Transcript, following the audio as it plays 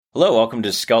Hello, welcome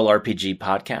to Skull RPG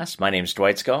Podcast. My name's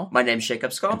Dwight Skull. My name's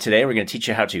Jacob Skull. And today we're going to teach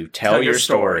you how to tell your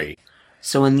story.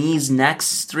 So in these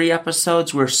next 3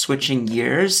 episodes, we're switching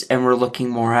gears and we're looking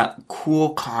more at cool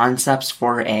concepts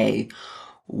for a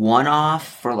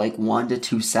one-off for like 1 to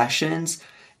 2 sessions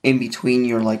in between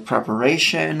your like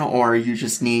preparation, or you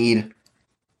just need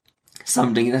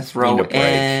something to throw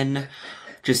in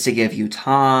just to give you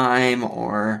time,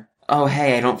 or, oh,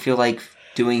 hey, I don't feel like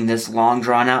doing this long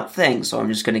drawn out thing, so I'm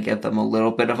just going to give them a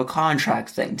little bit of a contract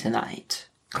thing tonight.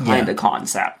 Kind of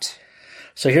concept.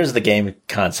 So here's the game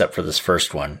concept for this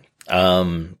first one.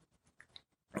 And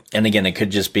again, it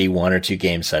could just be 1 or 2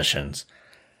 game sessions.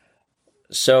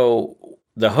 So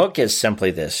the hook is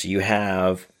simply this. You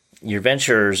have your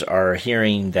adventurers are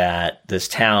hearing that this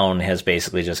town has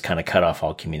basically just kind of cut off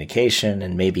all communication,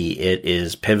 and maybe it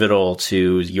is pivotal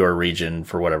to your region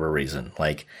for whatever reason.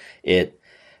 Like it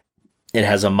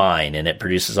has a mine and it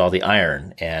produces all the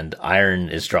iron, and iron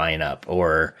is drying up,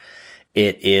 or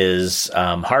it is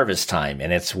harvest time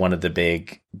and it's one of the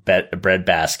big bread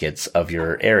baskets of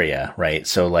your area, right?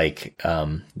 So like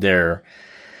where's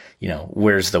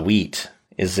the wheat?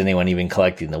 Is anyone even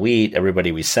collecting the wheat?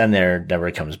 Everybody we send there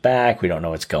never comes back. We don't know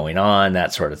what's going on,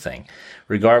 that sort of thing.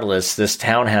 Regardless, this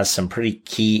town has some pretty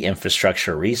key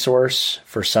infrastructure resource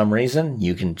for some reason.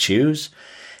 You can choose.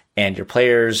 And your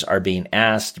players are being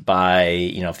asked by,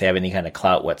 if they have any kind of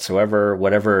clout whatsoever,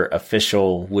 whatever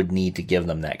official would need to give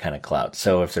them that kind of clout.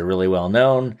 So if they're really well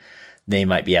known, they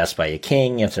might be asked by a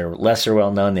king. If they're lesser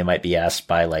well known, they might be asked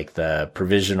by like the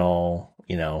provisional,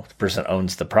 the person that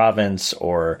owns the province,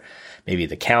 or maybe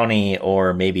the county,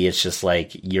 or maybe it's just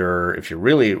like if you're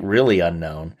really, really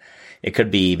unknown, it could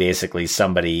be basically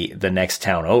somebody, the next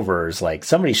town over is like,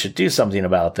 somebody should do something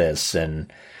about this,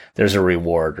 and there's a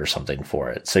reward or something for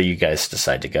it. So you guys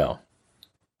decide to go.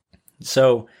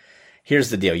 So here's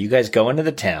the deal. You guys go into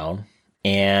the town,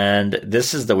 and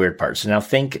this is the weird part. So now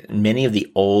think many of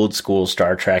the old school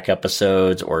Star Trek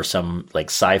episodes or some like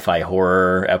sci-fi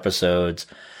horror episodes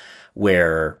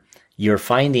where you're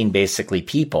finding basically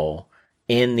people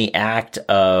in the act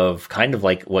of kind of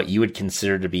like what you would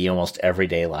consider to be almost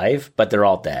everyday life, but they're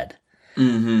all dead.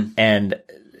 Mm-hmm.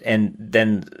 And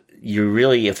then you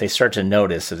really, if they start to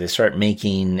notice, if they start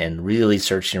making and really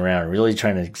searching around, really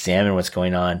trying to examine what's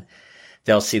going on,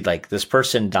 they'll see like this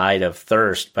person died of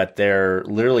thirst, but they're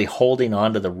literally holding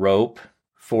onto the rope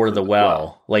for the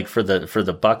well, like for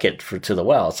the bucket to the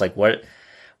well. It's like, what?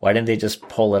 Why didn't they just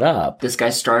pull it up? This guy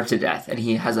starved to death, and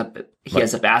he has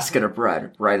a basket of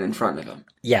bread right in front of him.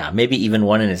 Yeah, maybe even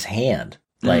one in his hand.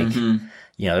 Like,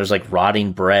 there's like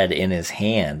rotting bread in his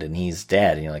hand, and he's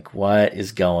dead. And you're like, what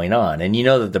is going on? And you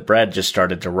know that the bread just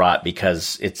started to rot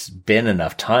because it's been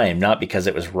enough time, not because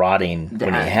it was rotting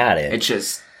when he had it. It's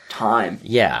just time.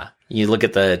 Yeah. You look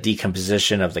at the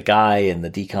decomposition of the guy and the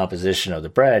decomposition of the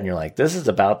bread, and you're like, this is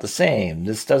about the same.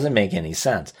 This doesn't make any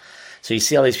sense. So you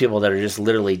see all these people that are just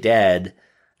literally dead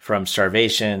from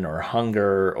starvation or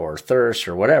hunger or thirst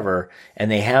or whatever,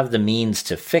 and they have the means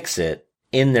to fix it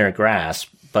in their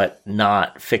grasp, but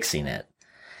not fixing it.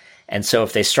 And so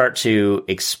if they start to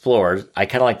explore, I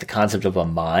kind of like the concept of a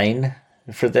mine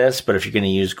for this, but if you're going to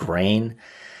use grain,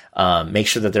 make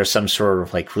sure that there's some sort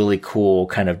of like really cool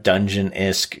kind of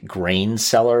dungeon-esque grain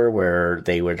cellar where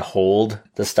they would hold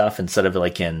the stuff instead of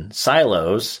like in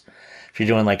silos. If you're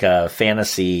doing like a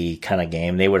fantasy kind of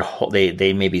game, they would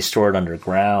they may be stored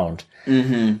underground.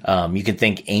 Mm-hmm. You can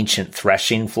think ancient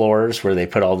threshing floors where they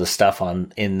put all the stuff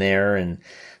in there, and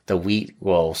the wheat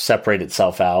will separate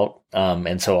itself out.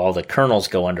 And so all the kernels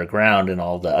go underground and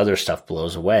all the other stuff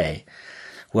blows away.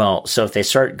 Well, so if they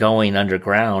start going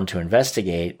underground to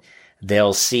investigate,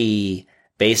 they'll see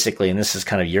basically, and this is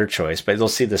kind of your choice, but they'll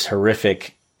see this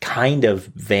horrific kind of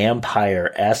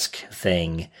vampire-esque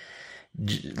thing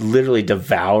literally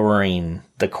devouring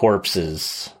the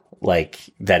corpses like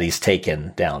that he's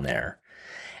taken down there.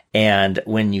 And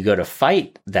when you go to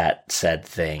fight that said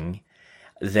thing,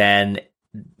 then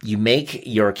you make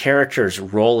your characters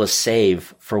roll a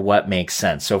save for what makes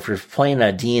sense. So if you're playing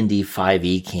a D&D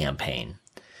 5e campaign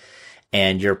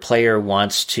and your player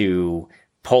wants to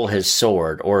pull his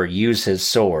sword or use his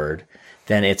sword,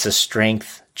 then it's a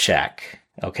strength check.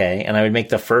 Okay. And I would make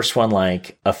the first one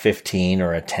like a 15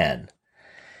 or a 10.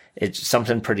 It's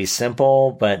something pretty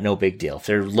simple, but no big deal. If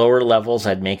they're lower levels,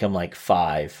 I'd make them like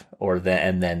 5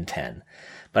 and then 10.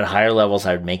 But higher levels,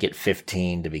 I would make it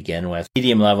 15 to begin with.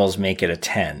 Medium levels, make it a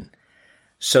 10.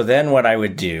 So then what I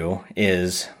would do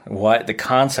is, what the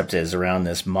concept is around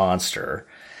this monster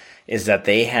is that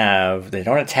they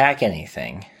don't attack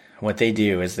anything. What they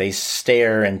do is they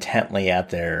stare intently at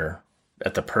the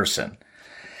person.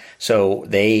 So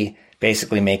they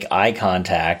basically make eye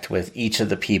contact with each of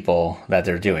the people that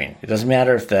they're doing. It doesn't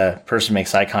matter if the person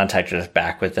makes eye contact or is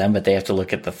back with them, but they have to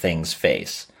look at the thing's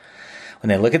face. When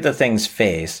they look at the thing's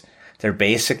face, they're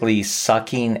basically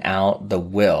sucking out the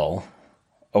will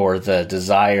or the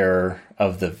desire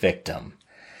of the victim.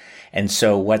 And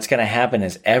so what's going to happen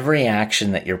is every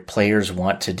action that your players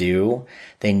want to do,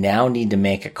 they now need to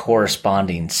make a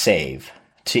corresponding save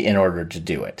in order to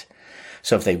do it.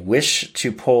 So if they wish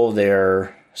to pull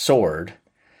their sword,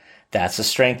 that's a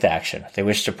strength action. If they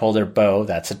wish to pull their bow,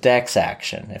 that's a dex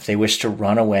action. If they wish to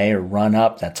run away or run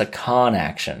up, that's a con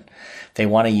action. If they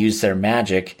want to use their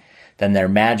magic, then their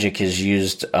magic is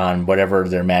used on whatever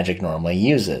their magic normally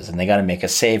uses, and they got to make a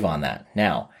save on that.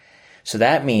 Now, so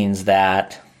that means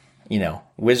that,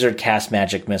 wizard cast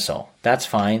magic missile. That's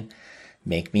fine.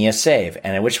 Make me a save.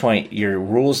 And at which point your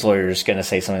rules lawyer is going to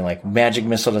say something like, magic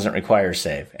missile doesn't require a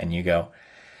save. And you go,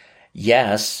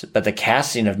 yes, but the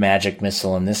casting of magic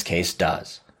missile in this case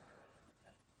does.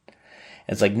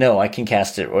 It's like, no, I can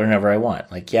cast it whenever I want.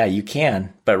 Like, yeah, you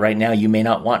can, but right now you may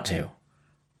not want to.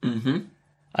 Mm-hmm.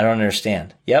 I don't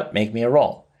understand. Yep, make me a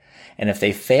roll. And if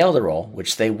they fail the roll,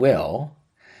 which they will,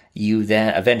 you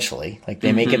then eventually, like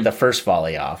they make it the first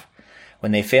volley off.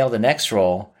 When they fail the next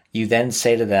roll, you then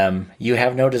say to them, you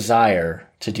have no desire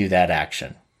to do that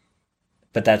action.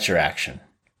 But that's your action.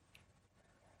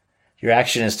 Your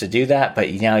action is to do that, but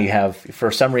now you have,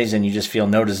 for some reason, you just feel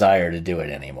no desire to do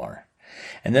it anymore.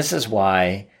 And this is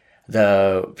why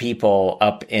the people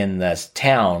up in this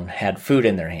town had food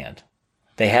in their hand.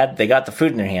 They got the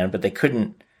food in their hand, but they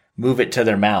couldn't move it to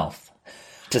their mouth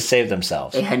to save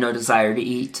themselves. They had no desire to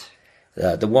eat.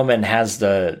 The woman has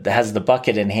the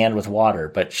bucket in hand with water,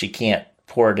 but she can't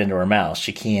pour it into her mouth.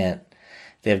 They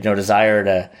have no desire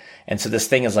to, and so this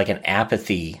thing is like an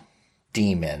apathy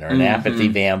demon or an apathy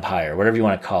vampire, whatever you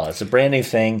want to call it. It's a brand new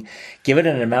thing. Give it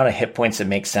an amount of hit points that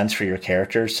makes sense for your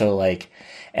character. So like,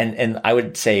 and I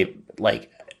would say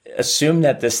like, assume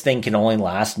that this thing can only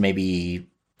last maybe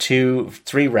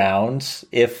 2-3 rounds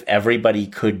if everybody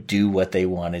could do what they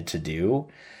wanted to do.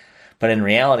 But in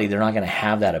reality, they're not going to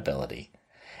have that ability.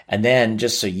 And then,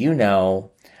 just so you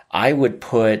know, I would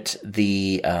put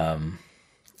depending on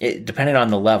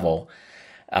the level,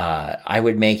 I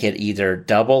would make it either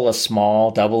double a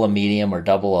small, double a medium, or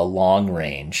double a long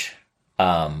range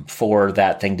for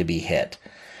that thing to be hit.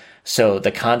 So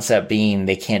the concept being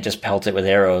they can't just pelt it with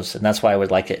arrows, and that's why I would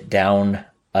like it down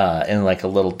in like a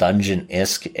little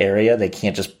dungeon-esque area. They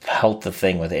can't just pelt the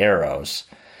thing with arrows.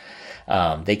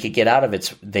 They could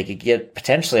get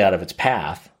potentially out of its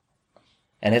path,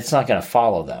 and it's not going to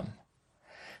follow them.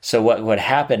 So what would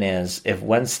happen is if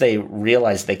once they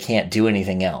realize they can't do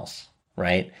anything else,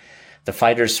 right? The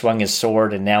fighter swung his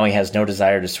sword and now he has no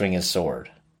desire to swing his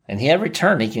sword. And every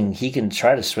turn he can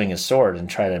try to swing his sword and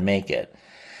try to make it.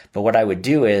 But what I would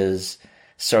do is,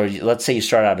 so let's say you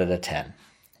start out at a 10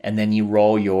 and then you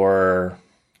roll your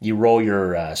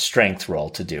strength roll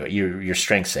to do it, your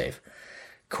strength save.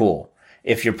 Cool.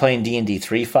 If you're playing D&D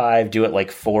 3.5, do it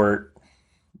like fort.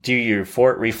 Do your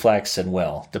fort, reflex, and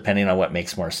will, depending on what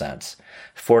makes more sense.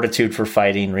 Fortitude for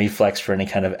fighting, reflex for any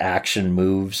kind of action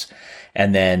moves,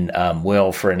 and then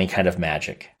will for any kind of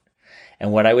magic.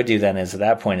 And what I would do then is at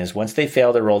that point is once they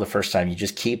fail to roll the first time, you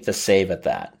just keep the save at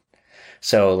that.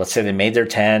 So let's say they made their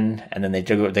 10, and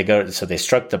then so they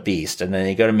struck the beast, and then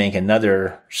they go to make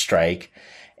another strike,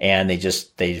 and they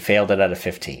failed it at a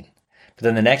 15. But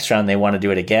then the next round, they want to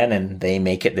do it again, and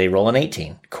they roll an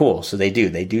 18. Cool. So they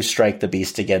do strike the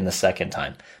beast again the second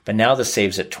time. But now the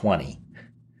save's at 20.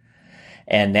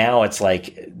 And now it's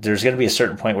like, there's going to be a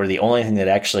certain point where the only thing that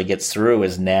actually gets through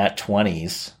is nat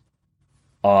 20s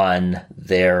on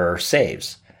their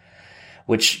saves,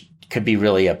 which could be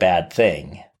really a bad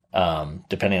thing,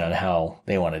 depending on how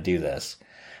they want to do this.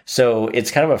 So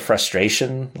it's kind of a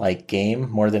frustration like game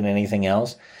more than anything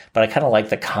else. But I kind of like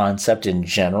the concept in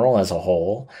general as a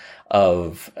whole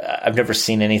of, I've never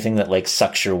seen anything that like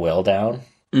sucks your will down.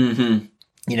 Mm-hmm.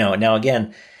 Now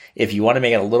again, if you want to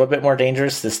make it a little bit more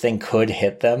dangerous, this thing could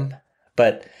hit them,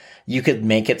 but you could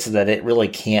make it so that it really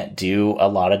can't do a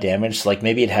lot of damage. So like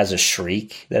maybe it has a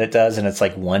shriek that it does, and it's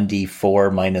like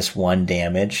 1d4 minus 1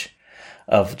 damage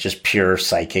of just pure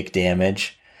psychic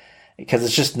damage. Because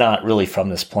it's just not really from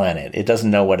this planet. It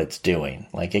doesn't know what it's doing.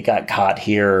 Like it got caught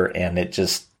here, and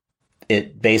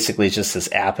it basically is just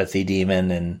this apathy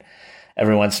demon, and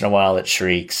every once in a while it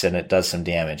shrieks and it does some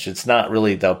damage. It's not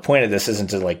really, the point of this isn't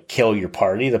to like kill your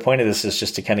party. The point of this is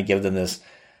just to kind of give them this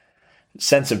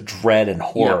sense of dread and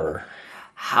horror. Yeah.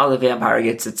 How the vampire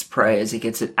gets its prey is it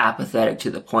gets it apathetic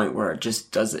to the point where it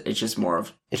just does it. It's just more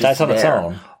of it dies on its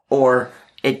own, or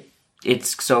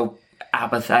it's so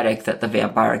apathetic that the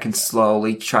vampire can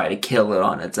slowly try to kill it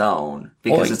on its own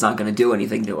because it's not going to do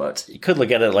anything to it. You could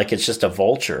look at it like it's just a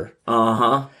vulture.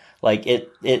 Uh-huh. Like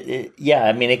yeah,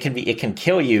 I mean, it can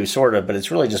kill you sort of, but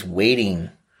it's really just waiting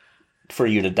for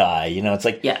you to die. You know, it's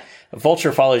like a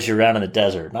vulture follows you around in the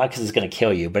desert, not because it's going to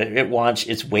kill you, but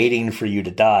it's waiting for you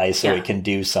to die so it can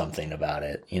do something about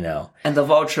it, you know. And the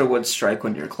vulture would strike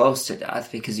when you're close to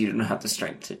death because you don't have the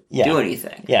strength to do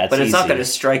anything. Yeah, but it's not going to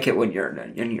strike it when you're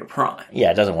in your prime.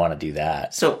 Yeah, it doesn't want to do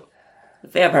that. So the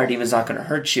vampire demon's not going to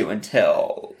hurt you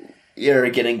until you're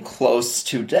getting close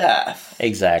to death.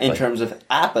 Exactly. In terms of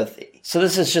apathy. So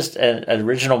this is just an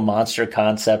original monster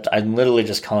concept. I'm literally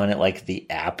just calling it like the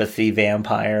apathy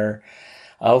vampire.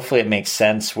 Hopefully it makes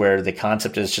sense where the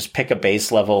concept is just pick a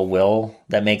base level will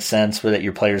that makes sense where that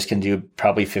your players can do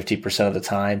probably 50% of the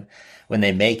time. When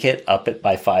they make it, up it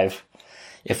by 5.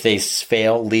 If they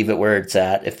fail, leave it where it's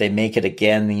at. If they make it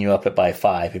again, then you up it by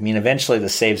 5. I mean, eventually the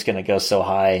save's going to go so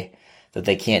high that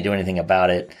they can't do anything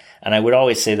about it. And I would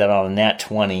always say that on a nat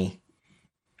 20,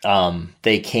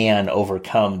 they can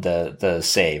overcome the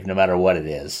save, no matter what it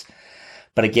is.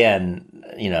 But again,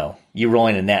 you know, you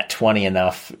rolling a nat 20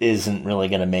 enough isn't really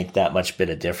going to make that much bit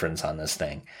of difference on this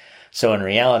thing. So in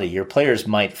reality, your players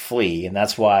might flee, and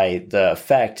that's why the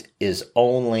effect is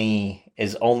only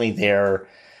there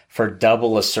for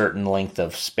double a certain length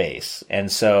of space.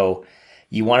 And so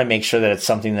you want to make sure that it's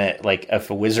something that, like, if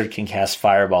a wizard can cast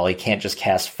Fireball, he can't just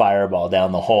cast Fireball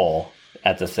down the hole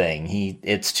at the thing.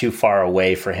 It's too far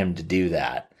away for him to do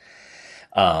that.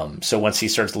 So once he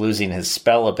starts losing his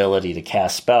spell ability to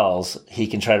cast spells, he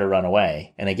can try to run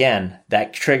away. And again,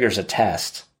 that triggers a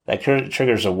test. That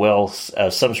triggers a will,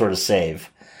 some sort of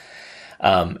save.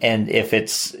 And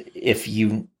if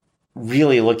you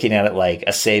really looking at it like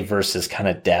a save versus kind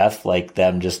of death, like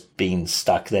them just being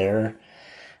stuck there,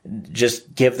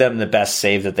 just give them the best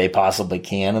save that they possibly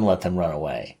can and let them run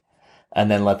away. And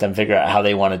then let them figure out how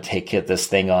they want to take this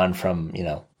thing on from, you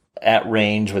know, at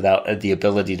range without the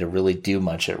ability to really do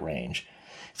much at range.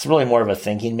 It's really more of a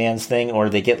thinking man's thing, or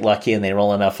they get lucky and they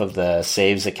roll enough of the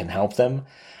saves that can help them,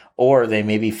 or they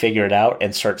maybe figure it out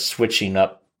and start switching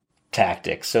up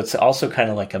tactics. So it's also kind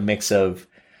of like a mix of,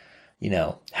 you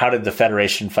know, how did the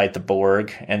Federation fight the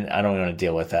Borg? And I don't want to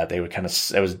deal with that. They were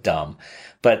it was dumb.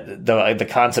 But the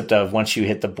concept of once you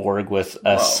hit the Borg with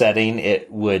a setting,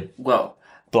 it would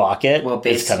block it.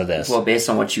 It's kind of this. Well, based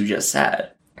on what you just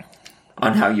said,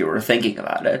 on how you were thinking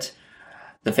about it,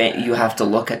 you have to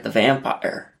look at the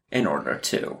vampire in order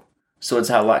to. So it's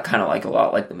kind of like a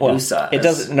lot like the Medusa. It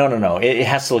doesn't. No. It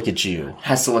has to look at you. It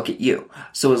has to look at you.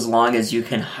 So as long as you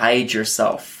can hide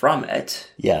yourself from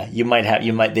it. Yeah,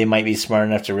 they might be smart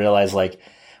enough to realize, like,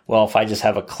 well, if I just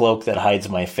have a cloak that hides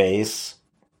my face,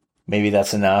 maybe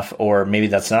that's enough, or maybe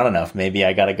that's not enough. Maybe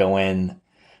I got to go in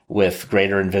with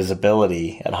greater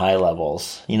invisibility at high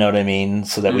levels. You know what I mean?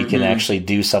 So that we can actually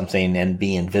do something and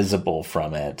be invisible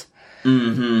from it.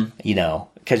 Mm-hmm. You know,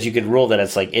 because you could rule that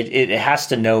it's like, it has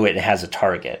to know it has a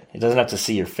target. It doesn't have to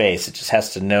see your face. It just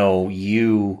has to know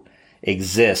you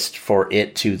exist for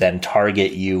it to then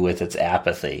target you with its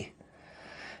apathy.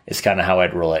 It's kind of how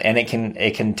I'd rule it. And it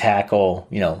can tackle,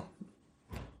 you know,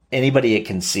 anybody it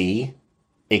can see,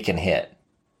 it can hit.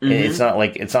 Mm-hmm.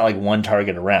 It's not like one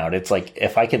target around. It's like,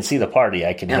 if I can see the party,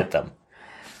 I can hit them.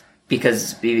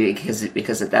 Because at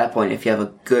that point, if you have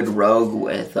a good rogue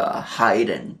with hide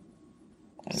and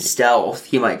stealth,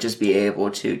 he might just be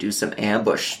able to do some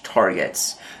ambush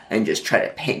targets and just try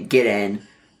to get in,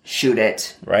 shoot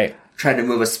it, right? Try to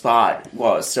move a spot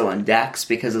while it's still in dex,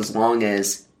 because as long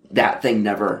as that thing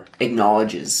never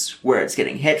acknowledges where it's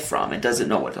getting hit from, it doesn't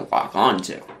know what to lock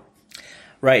onto.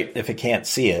 Right. If it can't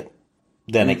see it,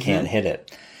 then it can't hit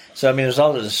it. So, I mean, there's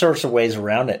all sorts of ways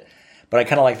around it, but I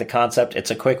kind of like the concept.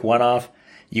 It's a quick one-off.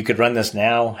 You could run this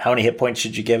now. How many hit points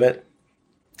should you give it?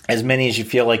 As many as you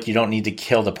feel like you don't need to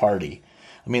kill the party.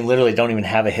 I mean, literally don't even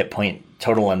have a hit point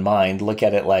total in mind. Look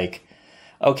at it like,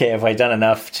 okay, have I done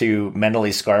enough to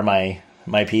mentally scar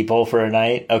my people for a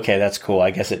night? Okay, that's cool.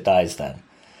 I guess it dies then.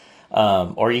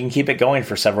 Or you can keep it going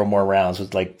for several more rounds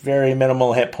with like very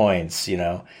minimal hit points, you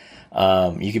know.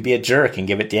 You could be a jerk and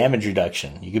give it damage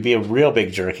reduction. You could be a real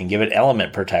big jerk and give it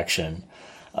element protection.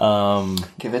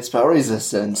 Give it spell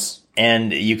resistance.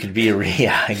 And you could be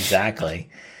yeah, exactly.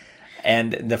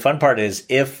 And the fun part is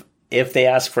if they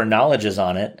ask for knowledges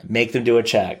on it, make them do a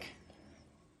check.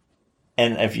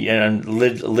 And if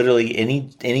literally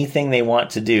anything they want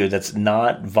to do that's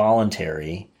not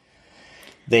voluntary,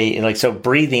 so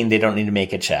breathing, they don't need to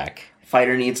make a check.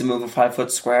 Fighter needs to move a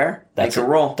 5-foot square. That's a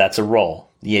roll. That's a roll.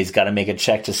 Yeah, he's got to make a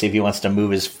check to see if he wants to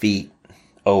move his feet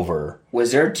over.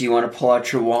 Wizard, do you want to pull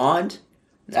out your wand?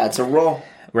 That's a roll.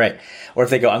 Right. Or if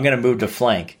they go, I'm going to move to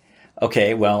flank.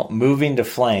 Okay, well, moving to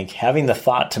flank, having the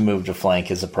thought to move to flank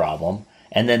is a problem,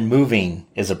 and then moving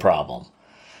is a problem.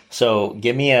 So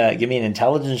give me an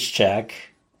intelligence check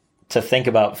to think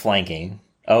about flanking.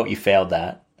 Oh, you failed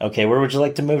that. Okay, where would you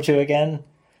like to move to again?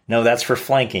 No, that's for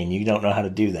flanking. You don't know how to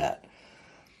do that.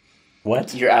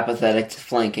 What? You're apathetic to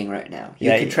flanking right now.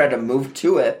 You can try to move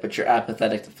to it, but you're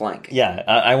apathetic to flanking. Yeah,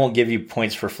 I won't give you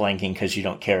points for flanking because you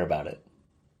don't care about it.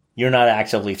 You're not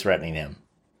actively threatening him.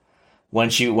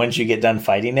 Once you get done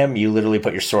fighting him, you literally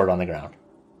put your sword on the ground.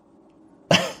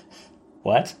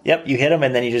 What? Yep, you hit him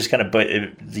and then you just kind of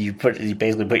you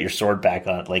basically put your sword back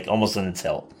on, like almost in its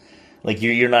hilt. Like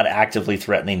you're not actively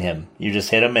threatening him. You just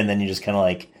hit him and then you just kind of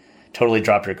like totally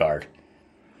drop your guard.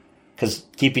 Because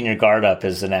keeping your guard up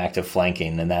is an act of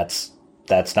flanking, and that's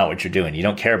not what you're doing. You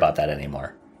don't care about that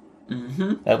anymore.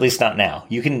 Mm-hmm. At least not now.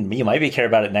 You might be care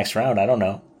about it next round. I don't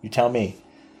know. You tell me.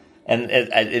 And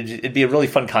it'd be a really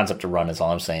fun concept to run, is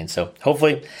all I'm saying. So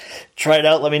hopefully try it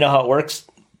out. Let me know how it works.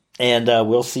 And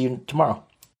we'll see you tomorrow.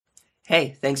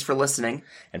 Hey, thanks for listening.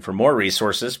 And for more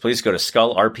resources, please go to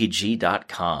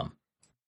skullrpg.com.